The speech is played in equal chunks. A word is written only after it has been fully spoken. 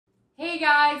Hey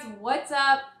guys, what's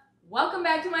up? Welcome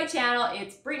back to my channel.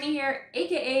 It's Brittany here,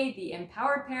 aka the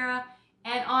Empowered Para,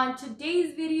 and on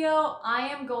today's video, I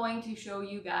am going to show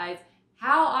you guys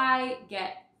how I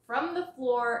get from the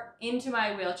floor into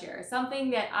my wheelchair,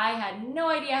 something that I had no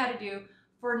idea how to do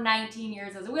for 19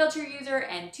 years as a wheelchair user,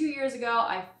 and 2 years ago,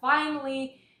 I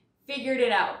finally figured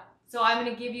it out. So I'm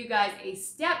going to give you guys a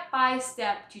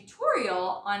step-by-step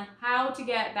tutorial on how to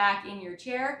get back in your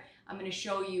chair. I'm going to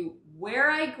show you where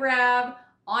I grab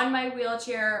on my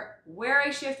wheelchair, where I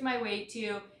shift my weight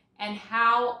to, and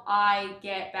how I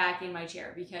get back in my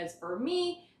chair. Because for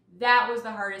me, that was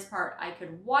the hardest part. I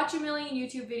could watch a million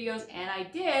YouTube videos, and I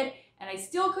did, and I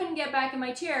still couldn't get back in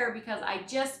my chair because I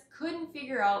just couldn't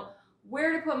figure out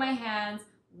where to put my hands,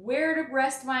 where to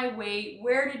rest my weight,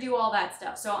 where to do all that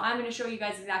stuff. So I'm going to show you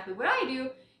guys exactly what I do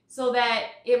so that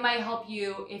it might help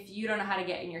you if you don't know how to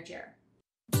get in your chair.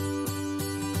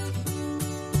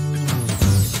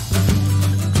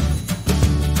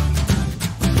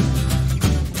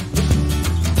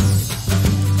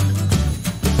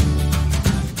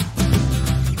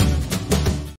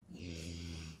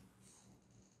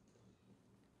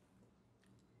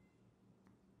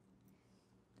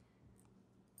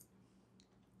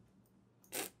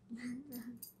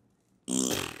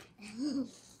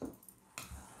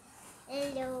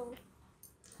 Hello.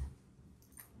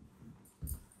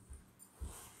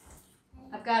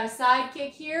 I've got a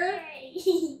sidekick here.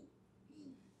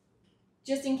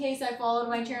 Just in case I fall out of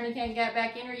my chair and I can't get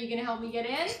back in, are you going to help me get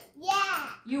in? Yeah.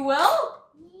 You will?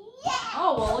 Yeah.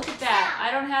 Oh, well, look at that.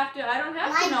 I don't have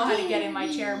to know how to get in my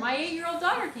chair. My 8-year-old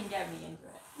daughter can get me into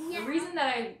it. Yeah. The reason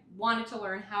that I wanted to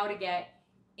learn how to get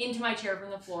into my chair from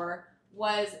the floor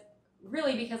was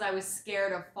really because I was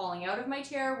scared of falling out of my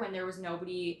chair when there was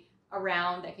nobody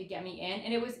around that could get me in,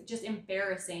 and it was just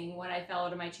embarrassing when I fell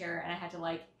out of my chair and I had to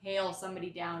like hail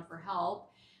somebody down for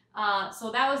help. So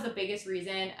that was the biggest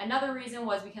reason. Another reason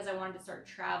was because I wanted to start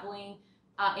traveling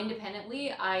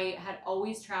independently. I had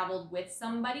always traveled with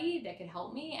somebody that could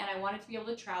help me, and I wanted to be able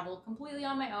to travel completely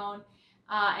on my own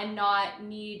and not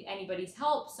need anybody's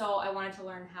help. So I wanted to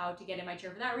learn how to get in my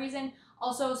chair for that reason.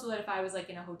 Also, so that if I was like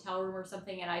in a hotel room or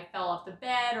something and I fell off the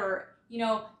bed or, you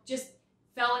know, just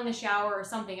fell in the shower or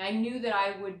something, I knew that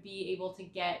I would be able to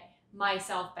get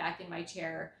myself back in my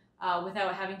chair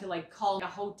without having to like call a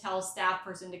hotel staff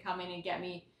person to come in and get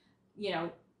me, you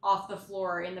know, off the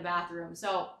floor in the bathroom.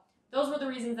 So those were the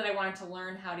reasons that I wanted to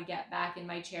learn how to get back in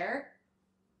my chair.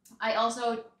 I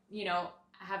also, you know,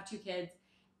 have 2 kids,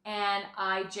 and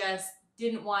I just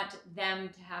didn't want them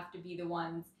to have to be the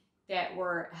ones that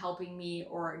were helping me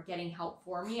or getting help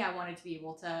for me. I wanted to be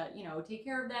able to, you know, take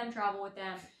care of them, travel with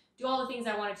them, do all the things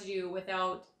I wanted to do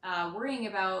without worrying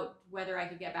about whether I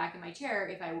could get back in my chair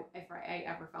if I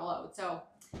ever fell out. So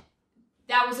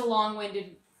that was a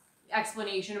long-winded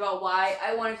explanation about why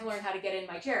I wanted to learn how to get in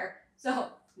my chair. So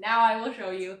now I will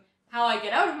show you how I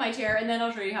get out of my chair, and then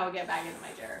I'll show you how I get back into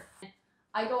my chair.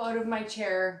 I go out of my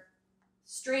chair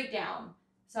straight down.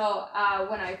 So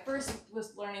when I first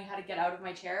was learning how to get out of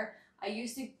my chair, I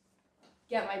used to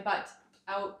get my butt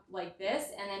out like this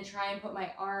and then try and put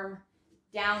my arm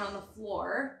down on the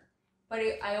floor, but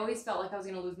I always felt like I was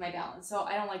going to lose my balance, so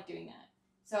I don't like doing that.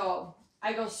 So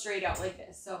I go straight out like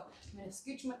this. So I'm going to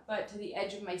scooch my butt to the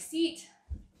edge of my seat,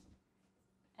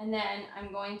 and then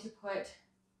I'm going to put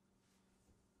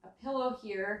a pillow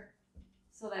here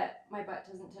so that my butt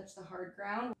doesn't touch the hard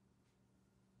ground.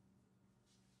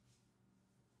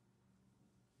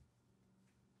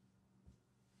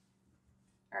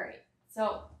 All right,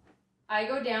 so I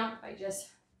go down by just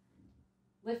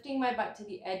lifting my butt to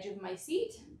the edge of my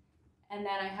seat, and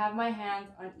then I have my hands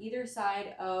on either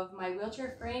side of my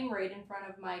wheelchair frame right in front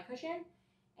of my cushion,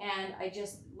 and I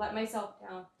just let myself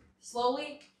down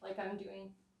slowly like I'm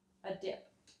doing a dip.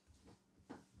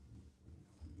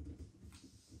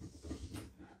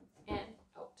 And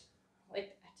out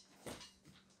like that.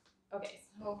 Okay,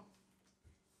 so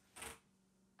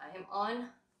I am on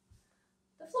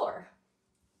the floor.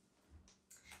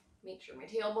 Make sure my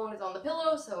tailbone is on the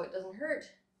pillow so it doesn't hurt.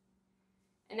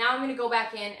 And now I'm going to go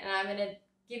back in and I'm going to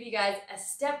give you guys a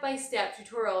step-by-step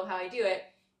tutorial of how I do it.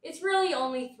 It's really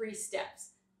only 3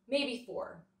 steps, maybe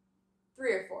 4,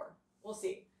 3 or 4, we'll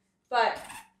see. But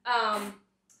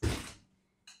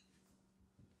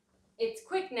it's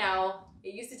quick now.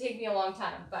 It used to take me a long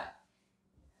time, but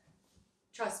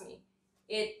trust me,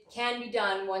 it can be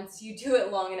done once you do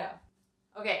it long enough.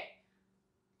 Okay,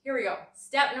 here we go.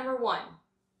 Step number 1.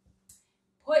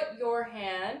 Put your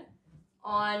hand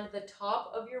on the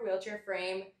top of your wheelchair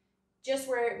frame, just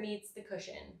where it meets the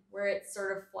cushion, where it's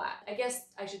sort of flat. I guess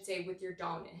I should say with your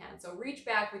dominant hand. So reach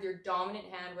back with your dominant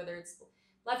hand, whether it's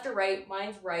left or right,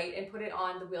 mine's right, and put it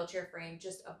on the wheelchair frame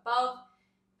just above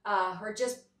or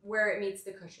just where it meets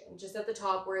the cushion, just at the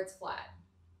top where it's flat.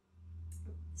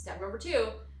 Step number 2,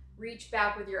 reach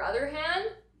back with your other hand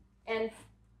and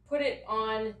put it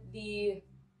on the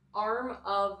arm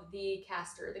of the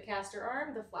caster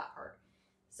arm, the flat part.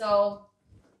 So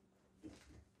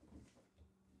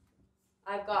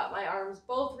I've got my arms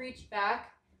both reached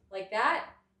back like that.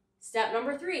 Step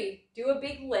number 3, do a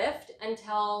big lift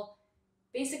until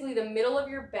basically the middle of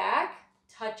your back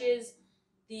touches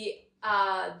the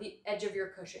edge of your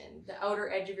cushion, the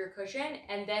outer edge of your cushion,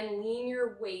 and then lean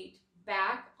your weight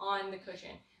back on the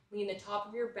cushion. Lean the top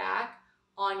of your back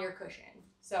on your cushion.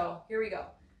 So here we go.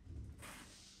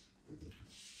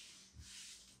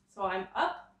 So I'm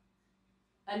up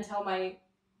until my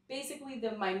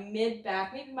mid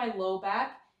back, maybe my low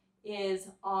back is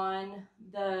on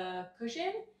the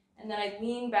cushion, and then I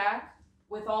lean back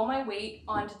with all my weight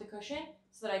onto the cushion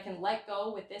so that I can let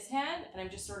go with this hand, and I'm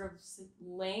just sort of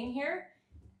laying here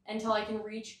until I can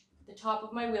reach the top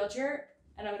of my wheelchair,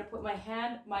 and I'm going to put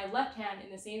my left hand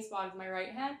in the same spot as my right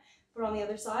hand, put it on the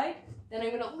other side, then I'm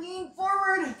going to lean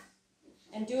forward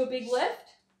and do a big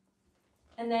lift,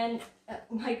 and then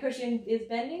my cushion is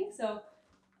bending, so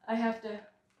I have to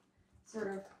sort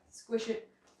of squish it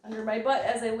under my butt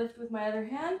as I lift with my other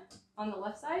hand on the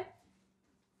left side,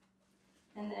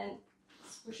 and then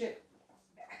squish it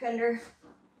back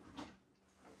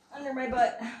under my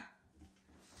butt.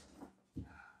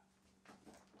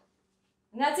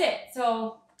 And that's it.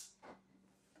 So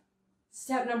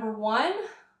step number 1,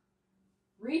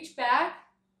 reach back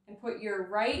and put your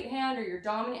right hand or your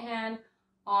dominant hand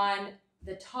on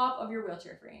the top of your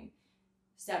wheelchair frame.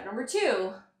 Step number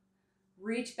 2,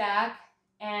 reach back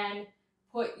and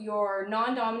put your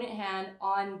non-dominant hand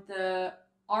on the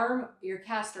arm, your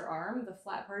caster arm, the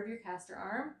flat part of your caster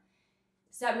arm.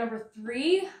 Step number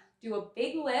 3, do a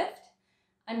big lift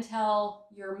until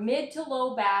your mid to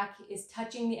low back is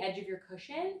touching the edge of your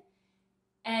cushion,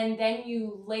 and then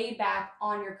you lay back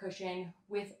on your cushion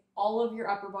with all of your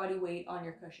upper body weight on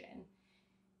your cushion.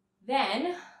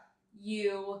 Then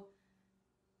you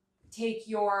take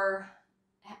your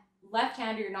left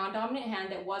hand or your non-dominant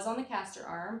hand that was on the caster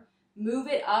arm, move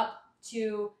it up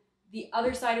to the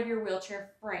other side of your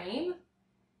wheelchair frame,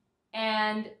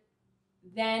 and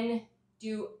then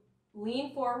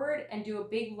lean forward and do a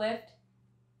big lift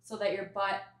so that your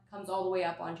butt comes all the way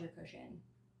up onto your cushion.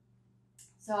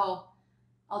 So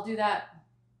I'll do that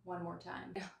one more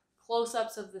time.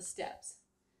 Close-ups of the steps.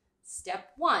 Step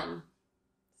 1,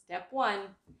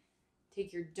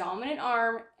 take your dominant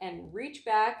arm and reach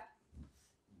back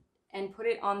and put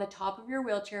it on the top of your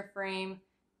wheelchair frame,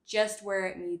 just where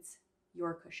it meets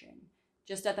your cushion,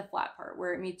 just at the flat part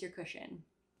where it meets your cushion.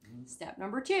 Step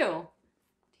number 2,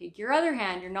 take your other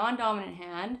hand, your non-dominant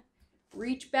hand,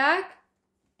 reach back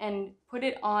and put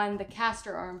it on the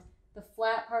caster arm, the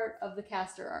flat part of the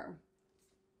caster arm.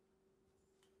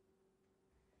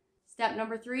 Step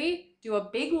number 3, do a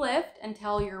big lift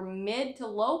until your mid to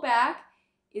low back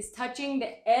is touching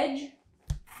the edge,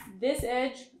 this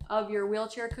edge of your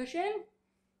wheelchair cushion,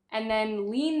 and then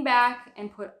lean back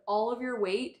and put all of your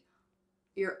weight,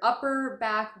 your upper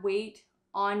back weight,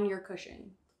 on your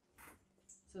cushion.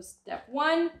 So step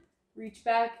 1, reach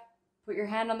back, put your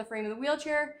hand on the frame of the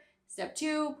wheelchair. Step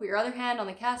 2, put your other hand on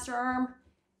the caster arm.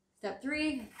 Step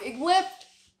 3, big lift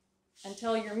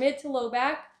until your mid to low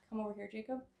back, come over here,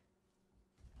 Jacob.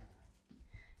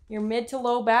 Your mid to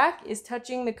low back is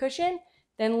touching the cushion.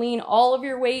 Then lean all of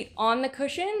your weight on the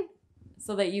cushion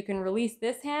so that you can release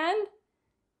this hand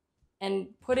and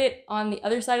put it on the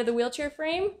other side of the wheelchair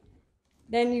frame.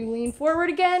 Then you lean forward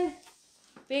again,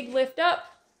 big lift up,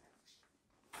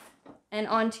 and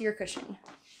onto your cushion.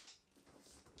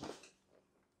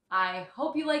 I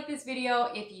hope you liked this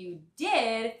video. If you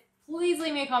did, please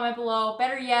leave me a comment below.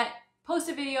 Better yet, post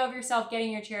a video of yourself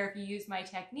getting your chair if you use my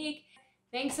technique.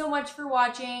 Thanks so much for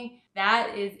watching.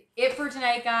 That is it for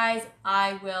tonight, guys.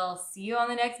 I will see you on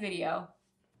the next video.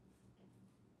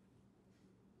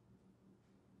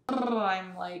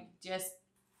 I'm like just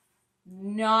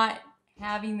not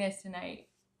having this tonight.